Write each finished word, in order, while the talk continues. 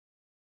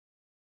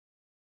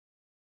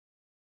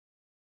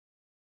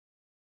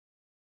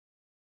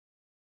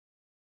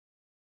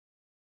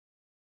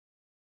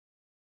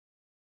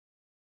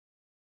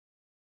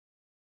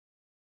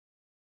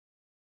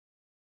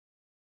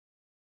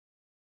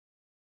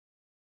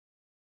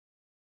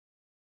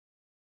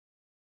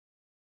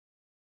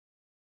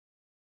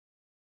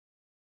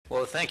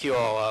Well, thank you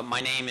all.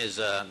 My name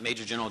is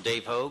Major General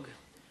Dave Hogg.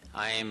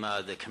 I am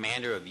the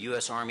commander of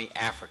U.S. Army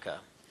Africa,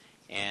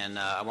 and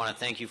I want to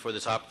thank you for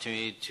this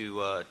opportunity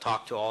to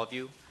talk to all of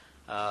you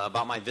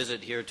about my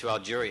visit here to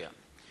Algeria.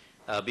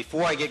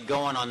 Before I get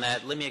going on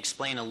that, let me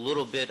explain a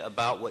little bit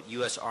about what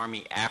U.S.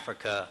 Army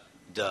Africa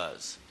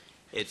does.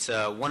 It's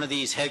one of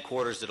these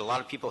headquarters that a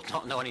lot of people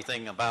don't know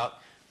anything about,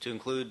 to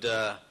include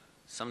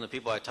some of the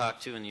people I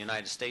talk to in the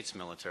United States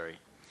military.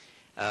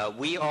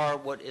 We are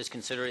what is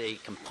considered a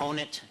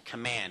component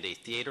command, a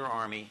theater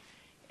army,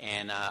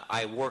 and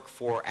I work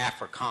for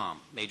AFRICOM,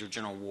 Major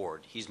General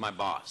Ward. He's my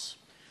boss.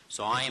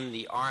 So I am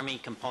the Army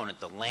component,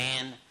 the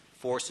Land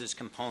Forces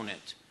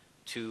component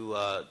to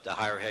the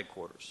higher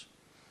headquarters.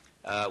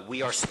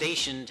 We are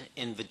stationed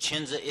in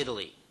Vicenza,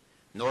 Italy,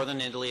 northern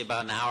Italy,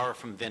 about an hour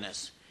from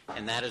Venice,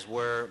 and that is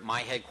where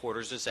my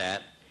headquarters is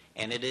at,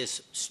 and it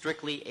is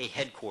strictly a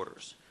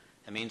headquarters.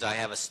 That means I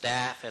have a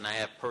staff and I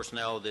have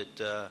personnel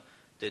that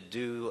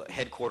do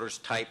headquarters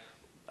type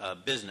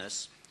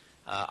business.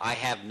 I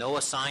have no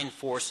assigned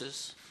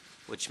forces,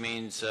 which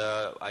means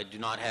I do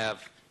not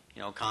have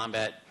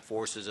combat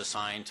forces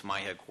assigned to my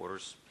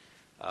headquarters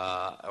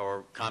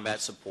or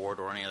combat support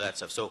or any of that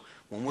stuff. So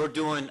when we're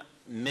doing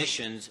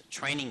missions,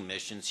 training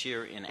missions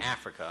here in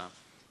Africa,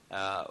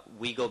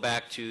 we go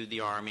back to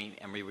the Army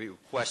and we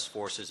request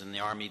forces, and the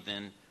Army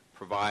then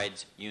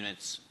provides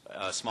units,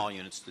 small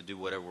units, to do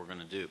whatever we're going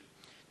to do.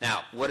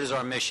 Now, what is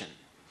our mission?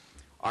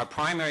 Our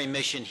primary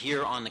mission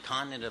here on the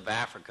continent of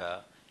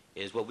Africa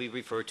is what we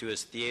refer to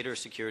as theater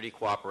security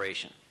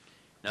cooperation.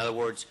 In other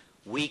words,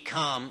 we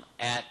come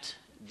at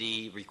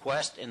the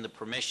request and the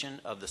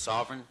permission of the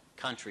sovereign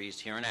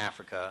countries here in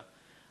Africa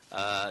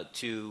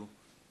to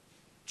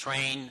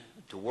train,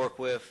 to work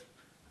with,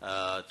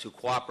 to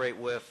cooperate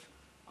with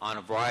on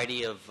a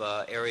variety of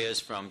areas,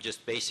 from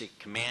just basic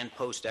command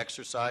post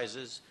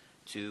exercises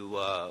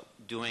to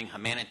doing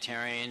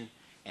humanitarian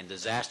and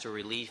disaster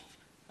relief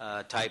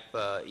type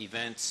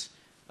events,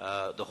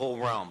 the whole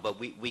realm. But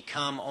we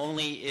come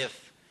only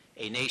if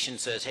a nation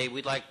says, hey,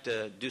 we'd like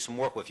to do some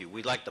work with you.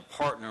 We'd like to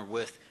partner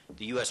with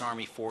the U.S.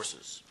 Army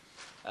forces.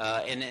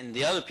 And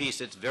the other piece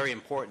that's very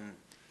important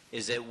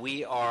is that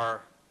we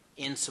are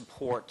in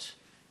support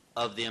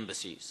of the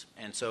embassies.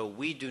 And so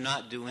we do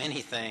not do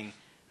anything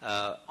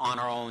on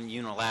our own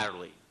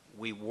unilaterally.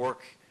 We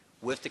work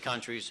with the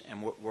countries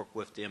and work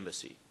with the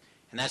embassy.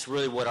 And that's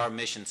really what our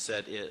mission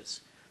set is.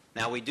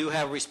 Now, we do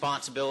have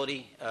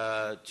responsibility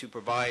to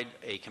provide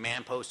a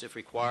command post if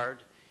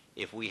required,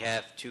 if we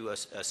have to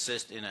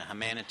assist in a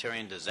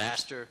humanitarian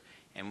disaster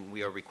and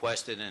we are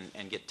requested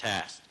and get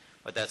tasked.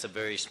 But that's a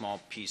very small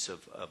piece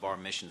of our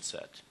mission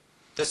set.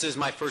 This is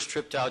my first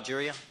trip to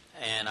Algeria,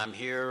 and I'm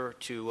here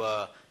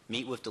to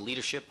meet with the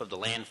leadership of the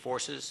land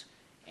forces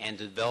and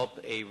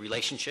develop a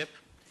relationship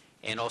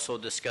and also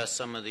discuss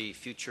some of the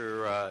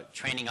future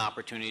training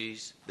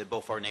opportunities that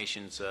both our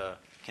nations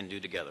can do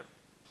together.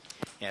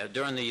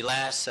 During the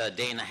last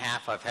day and a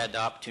half, I've had the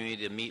opportunity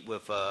to meet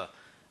with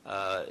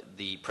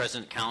the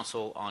President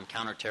Council on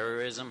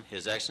Counterterrorism,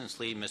 His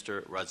Excellency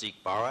Mr. Rezzag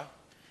Bara.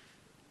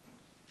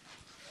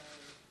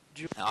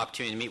 The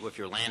opportunity to meet with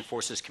your Land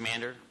Forces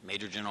Commander,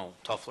 Major General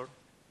Tafer.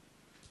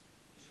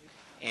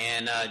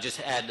 And just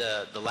had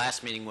the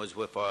last meeting was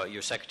with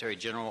your Secretary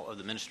General of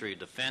the Ministry of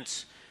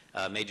Defense,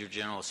 Major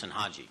General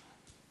Senhadji.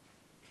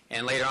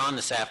 And later on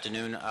this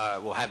afternoon,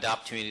 we'll have the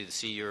opportunity to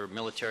see your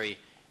military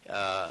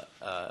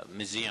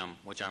museum,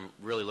 which I'm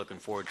really looking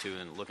forward to,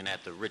 and looking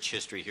at the rich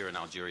history here in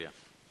Algeria.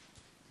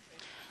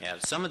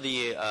 Some of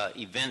the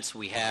events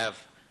we have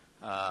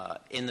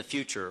in the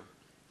future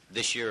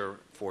this year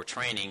for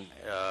training,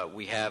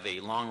 we have a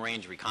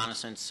long-range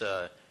reconnaissance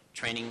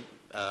training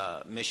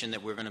mission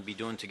that we're going to be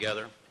doing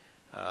together.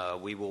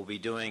 We will be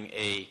doing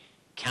a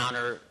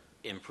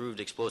counter-improved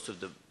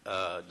explosive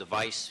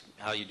device,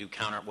 how you do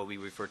counter, what we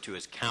refer to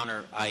as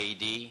counter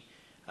IED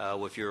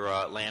with your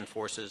land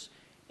forces.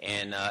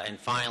 And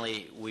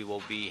finally, we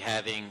will be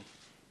having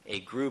a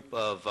group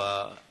of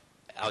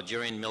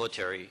Algerian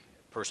military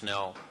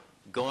personnel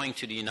going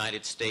to the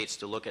United States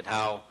to look at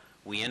how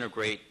we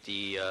integrate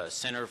the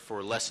Center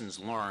for Lessons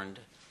Learned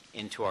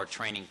into our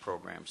training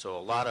program. So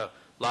a lot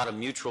of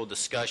mutual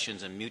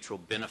discussions and mutual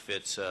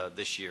benefits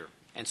this year.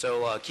 And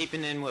so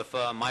keeping in with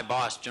my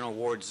boss, General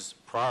Ward's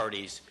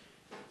priorities,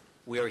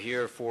 we are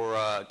here for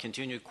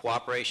continued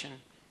cooperation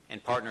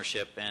and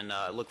partnership, and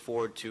look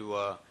forward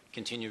to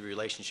continued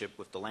relationship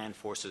with the land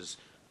forces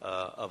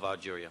of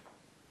Algeria.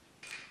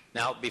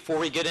 Now, before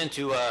we get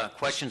into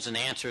questions and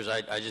answers,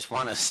 I just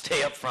want to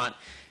stay up front.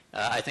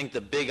 I think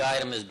the big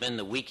item has been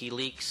the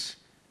WikiLeaks.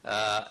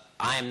 I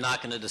am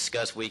not going to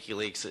discuss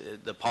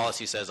WikiLeaks. The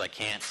policy says I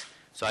can't.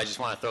 So I just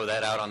want to throw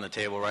that out on the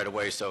table right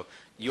away. So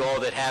you all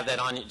that have that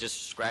on you,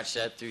 just scratch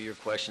that through your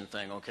question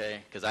thing, okay?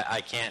 Because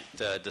I can't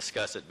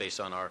discuss it based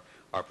on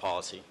our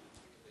policy.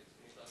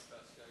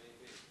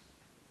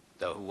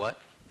 The what?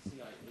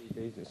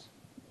 Basis.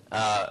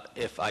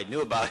 If I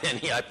knew about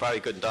any, I probably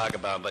couldn't talk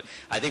about them. But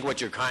I think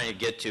what you're trying to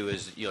get to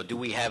is, do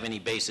we have any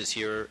bases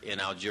here in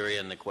Algeria?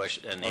 And the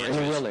question and the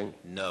answer is willing?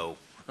 No.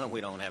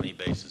 We don't have any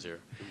bases here.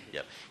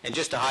 Yep. And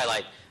just to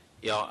highlight,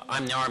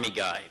 I'm the Army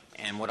guy,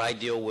 and what I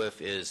deal with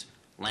is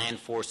land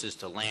forces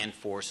to land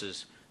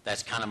forces.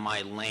 That's kind of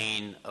my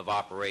lane of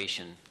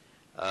operation.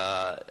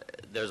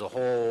 There's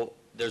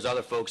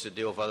other folks that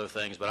deal with other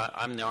things, but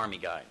I'm the Army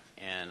guy,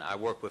 and I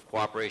work with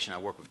cooperation, I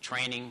work with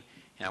training,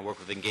 and I work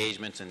with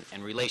engagements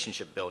and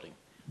relationship building.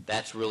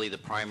 That's really the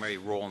primary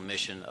role and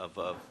mission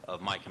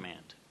of my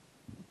command.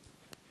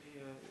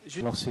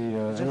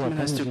 Gentleman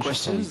has two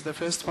questions. The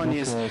first one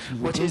is,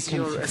 what is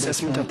your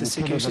assessment of the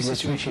security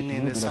situation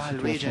in the Sahel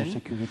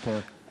region?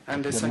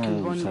 And the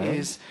second one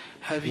is,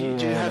 do you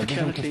have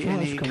currently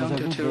any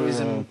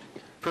counter-terrorism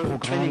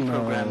training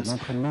programs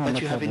that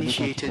you have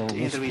initiated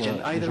in the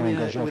region, either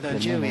with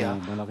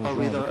Algeria or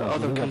with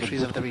other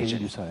countries of the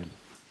region?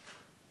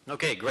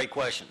 Okay, great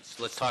questions.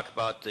 Let's talk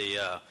about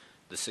the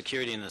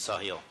security in the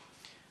Sahel.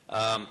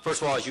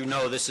 First of all, as you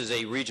know, this is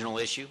a regional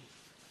issue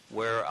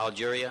where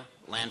Algeria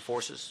Land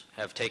Forces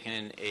have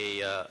taken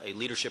a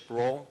leadership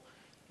role,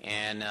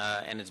 and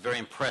it's very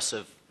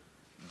impressive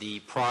the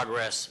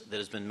progress that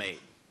has been made.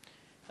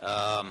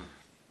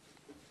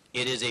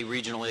 It is a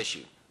regional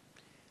issue.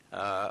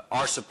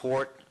 Our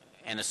support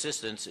and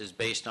assistance is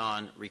based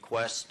on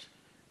request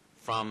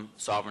from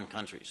sovereign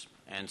countries,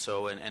 and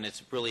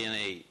it's really in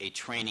a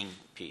training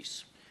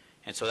piece,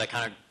 and so that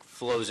kind of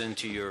flows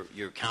into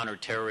your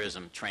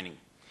counterterrorism training.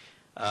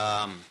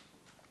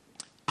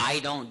 I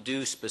don't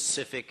do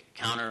specific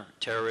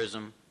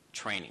counterterrorism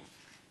training.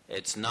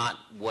 It's not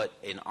what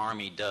an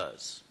army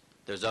does.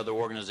 There's other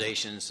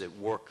organizations that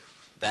work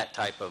that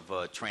type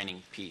of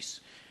training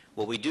piece.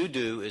 What we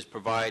do is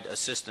provide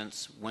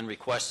assistance when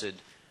requested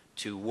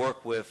to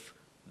work with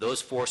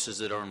those forces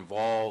that are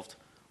involved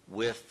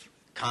with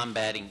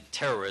combating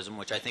terrorism,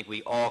 which I think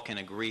we all can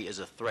agree is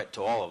a threat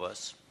to all of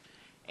us.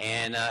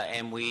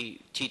 And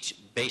we teach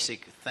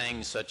basic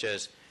things such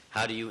as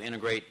how do you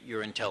integrate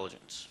your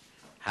intelligence,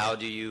 how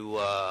do you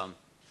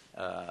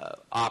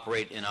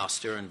operate in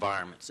austere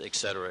environments, et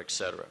cetera, et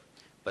cetera.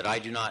 But I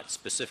do not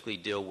specifically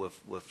deal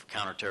with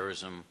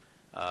counterterrorism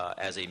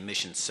as a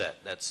mission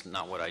set. That's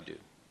not what I do.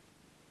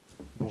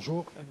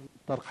 Bonjour,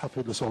 Tarek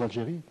Hafid sur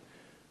l'Algérie.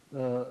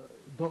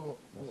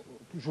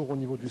 Toujours au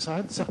niveau du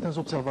Sahel, certains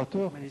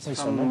observateurs.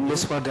 From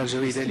l'Espoir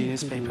d'Algérie daily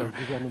newspaper,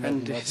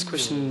 and his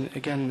question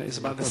again is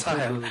about the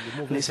Sahel.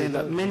 And he's saying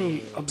that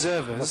many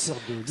observers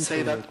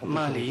say that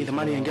Mali, the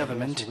Malian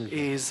government,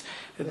 is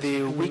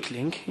the weak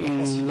link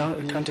in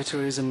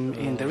counterterrorism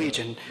in the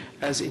region,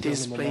 as it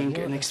is playing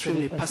an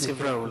extremely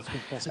passive role.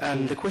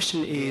 And the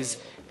question is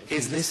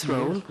this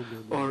role,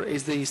 or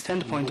is the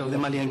standpoint of the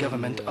Malian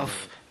government of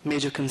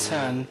major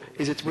concern,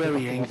 is it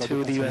worrying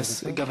to the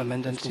U.S.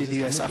 government and to the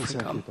U.S.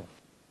 Africa?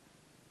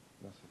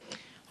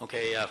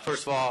 Okay,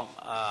 first of all,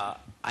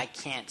 I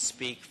can't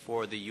speak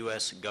for the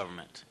U.S.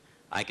 government.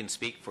 I can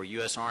speak for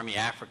U.S. Army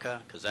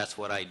Africa, because that's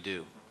what I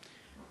do.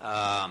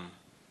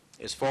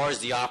 As far as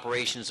the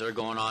operations that are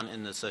going on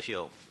in the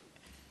Sahel,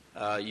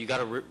 you got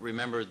to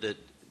remember that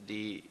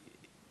the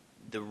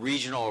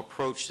regional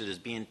approach that is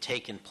being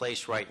taken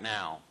place right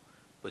now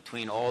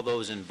between all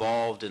those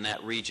involved in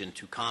that region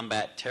to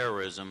combat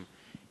terrorism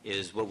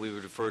is what we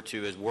would refer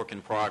to as work in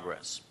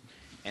progress.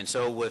 And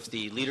so with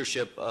the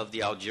leadership of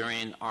the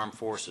Algerian Armed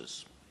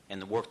Forces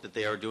and the work that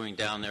they are doing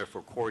down there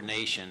for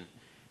coordination,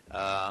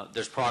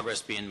 there's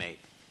progress being made.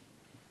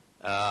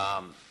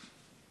 And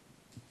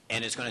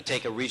it's going to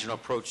take a regional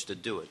approach to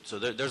do it. So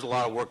there's a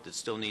lot of work that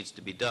still needs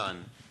to be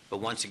done. But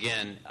once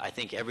again, I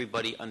think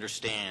everybody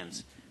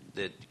understands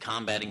that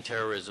combating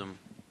terrorism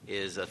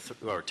is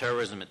or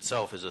terrorism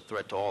itself is a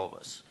threat to all of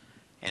us.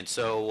 And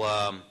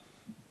so,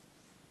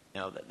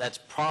 that's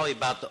probably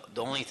about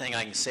the only thing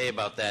I can say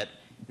about that.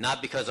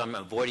 Not because I'm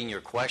avoiding your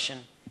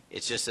question,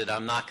 it's just that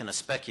I'm not going to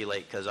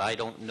speculate because I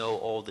don't know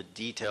all the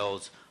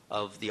details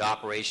of the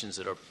operations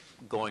that are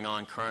going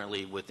on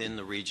currently within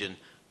the region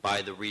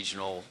by the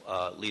regional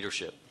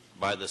leadership,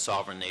 by the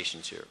sovereign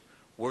nations here.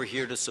 We're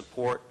here to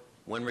support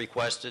when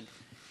requested,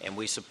 and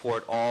we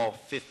support all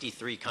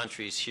 53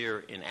 countries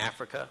here in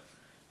Africa,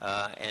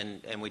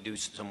 and we do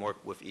some work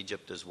with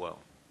Egypt as well.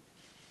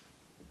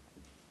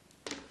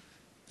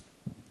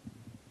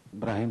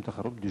 Brahim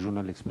Takharoub du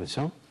journal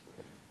L'Expression.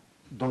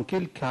 Dans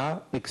quel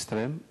cas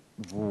extrême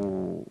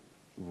vos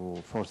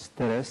forces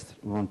terrestres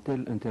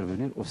vont-elles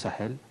intervenir au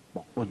Sahel,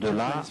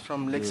 au-delà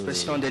from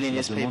L'Expression daily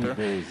newspaper,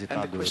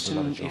 and the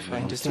question, if I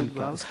understood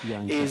well,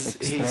 is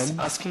he's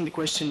asking the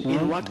question,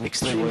 in what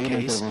extreme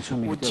case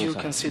would you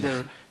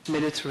consider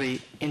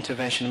military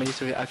intervention,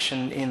 military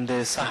action in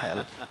the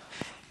Sahel?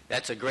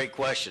 That's a great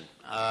question.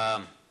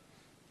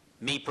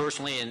 Me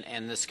personally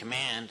and this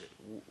command,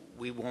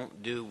 we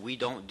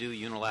don't do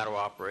unilateral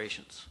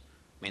operations.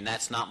 I mean,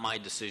 that's not my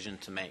decision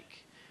to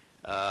make.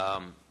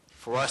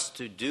 For us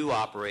to do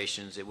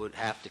operations, it would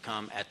have to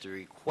come at the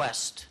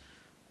request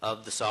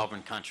of the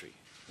sovereign country.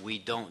 We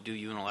don't do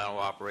unilateral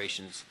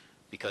operations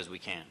because we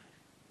can.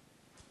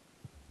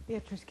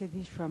 Beatrice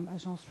Kadish from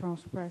Agence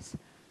France Presse.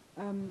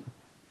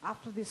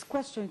 After this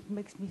question, it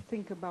makes me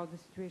think about the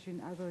situation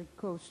in Ivory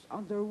Coast.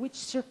 Under which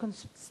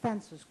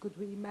circumstances could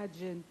we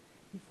imagine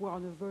if we're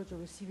on the verge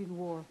of a civil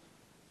war,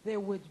 there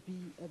would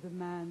be a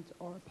demand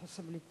or a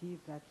possibility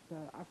that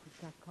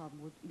AfricaCom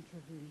would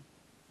intervene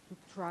to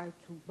try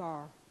to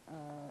bar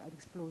an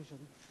explosion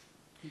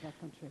in that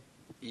country?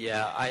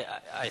 Yeah,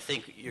 I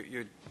think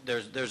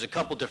there's a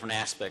couple different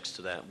aspects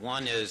to that.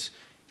 One is,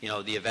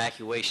 the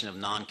evacuation of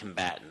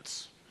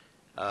non-combatants.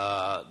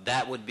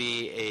 That would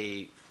be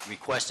a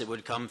request that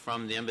would come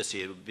from the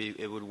embassy.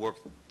 It would work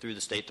through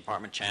the State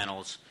Department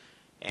channels,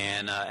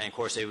 and of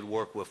course they would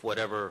work with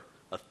whatever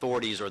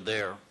authorities are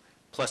there,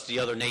 plus the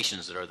other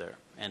nations that are there.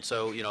 And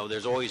so,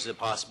 there's always the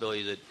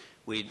possibility that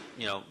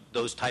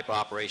those type of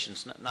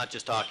operations, not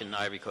just talking in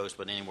Ivory Coast,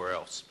 but anywhere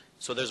else.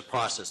 So there's a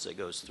process that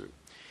goes through.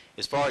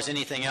 As far as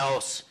anything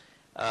else,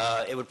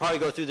 it would probably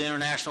go through the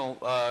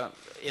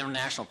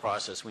international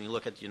process. When you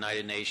look at the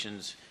United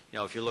Nations,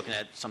 if you're looking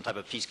at some type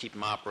of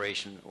peacekeeping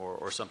operation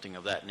or something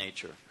of that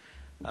nature.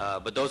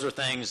 But those are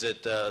things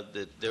that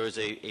there is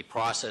a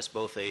process,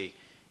 both a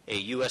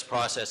U.S.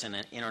 process and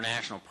an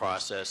international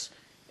process,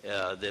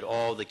 that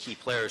all the key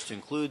players, to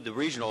include the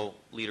regional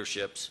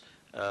leaderships,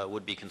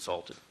 would be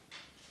consulted.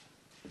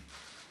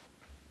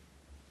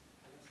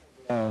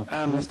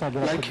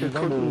 Like in the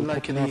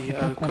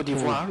Côte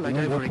d'Ivoire, like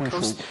Ivory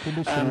Coast,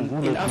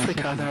 in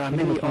Africa there are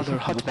many other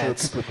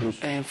hotbeds.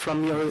 And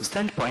from your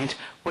standpoint,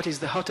 what is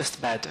the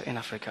hottest bed in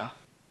Africa?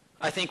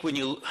 I think when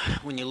you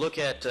look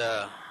at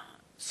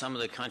some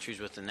of the countries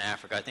within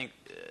Africa, I think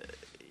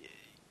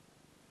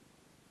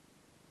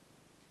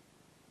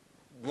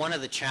one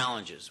of the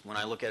challenges, when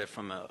I look at it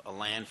from a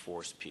land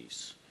force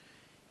piece,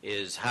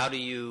 is how do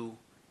you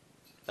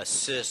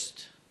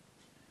assist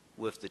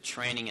with the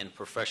training and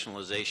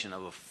professionalization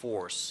of a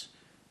force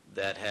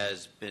that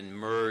has been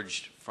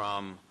merged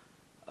from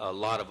a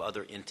lot of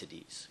other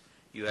entities.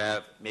 You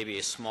have maybe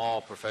a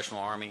small professional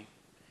army,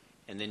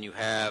 and then you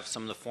have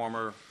some of the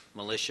former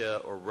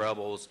militia or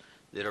rebels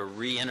that are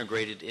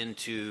reintegrated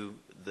into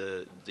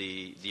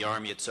the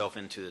army itself,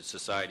 into the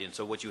society. And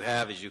so what you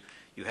have is you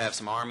have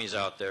some armies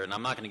out there, and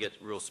I'm not going to get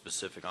real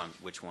specific on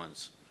which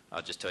ones.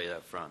 I'll just tell you that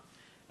up front,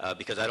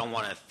 because I don't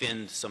want to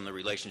offend some of the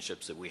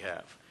relationships that we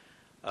have.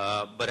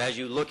 But as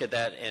you look at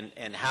that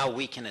and how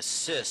we can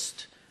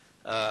assist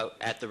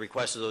at the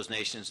request of those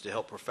nations to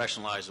help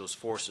professionalize those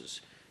forces,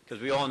 because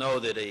we all know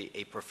that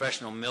a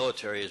professional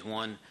military is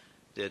one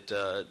that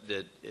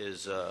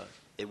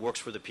it works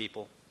for the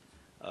people.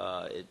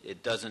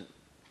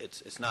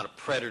 It's not a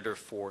predator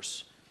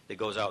force that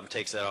goes out and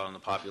takes that out on the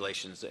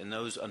populations, and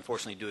those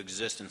unfortunately do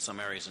exist in some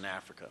areas in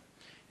Africa.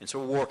 And so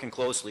we're working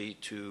closely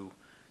to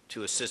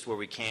assist where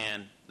we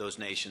can those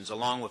nations,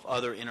 along with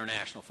other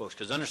international folks.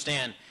 Because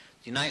understand,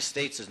 the United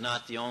States is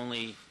not the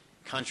only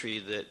country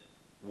that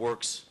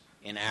works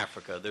in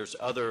Africa. There's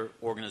other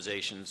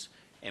organizations,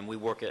 and we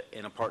work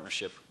in a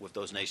partnership with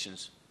those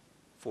nations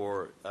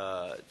to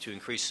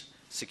increase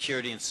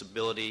security and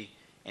stability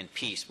and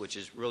peace, which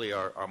is really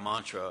our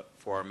mantra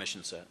for our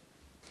mission set.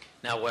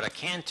 Now, what I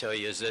can tell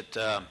you is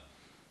that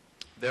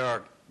there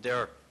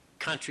are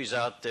countries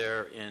out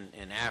there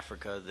in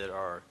Africa that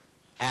are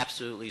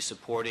absolutely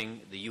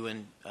supporting the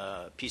UN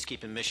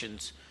peacekeeping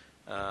missions,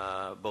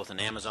 both in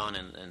Amazon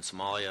and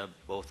Somalia,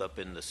 both up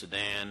in the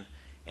Sudan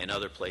and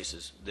other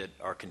places, that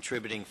are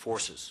contributing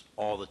forces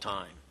all the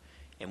time.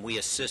 And we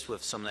assist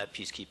with some of that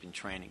peacekeeping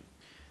training.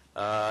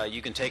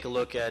 You can take a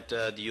look at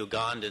the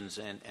Ugandans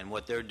and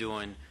what they're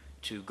doing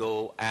to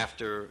go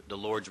after the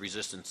Lord's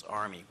Resistance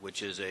Army,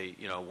 which is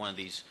one of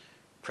these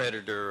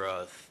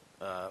predator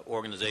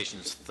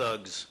organizations,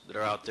 thugs that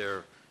are out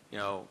there,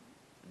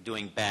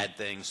 doing bad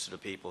things to the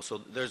people.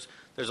 So there's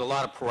a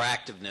lot of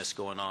proactiveness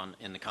going on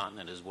in the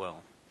continent as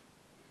well.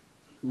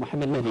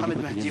 Mohamed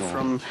Mahdi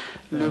from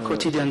Le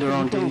Quotidien de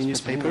Rwanda daily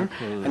newspaper,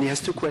 and he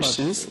has two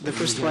questions. The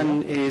first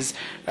one is,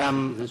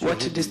 what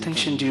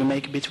distinction do you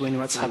make between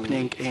what's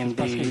happening in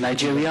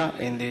Nigeria,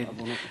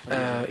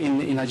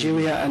 in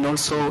Algeria, and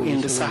also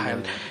in the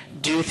Sahel?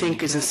 Do you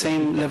think it's the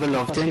same level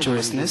of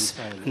dangerousness,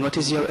 and what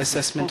is your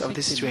assessment of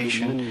the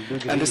situation?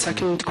 And the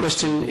second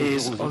question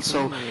is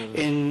also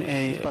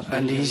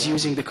and he's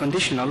using the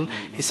conditional.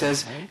 He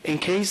says, in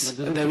case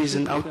there is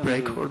an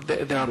outbreak or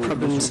there are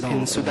problems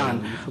in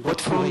Sudan, what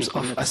forms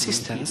of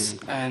assistance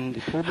and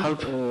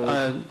help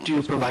do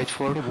you provide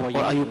for, or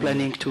are you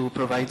planning to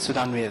provide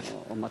Sudan with?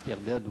 En matière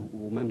d'aide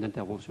ou même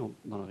d'intervention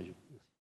dans la région.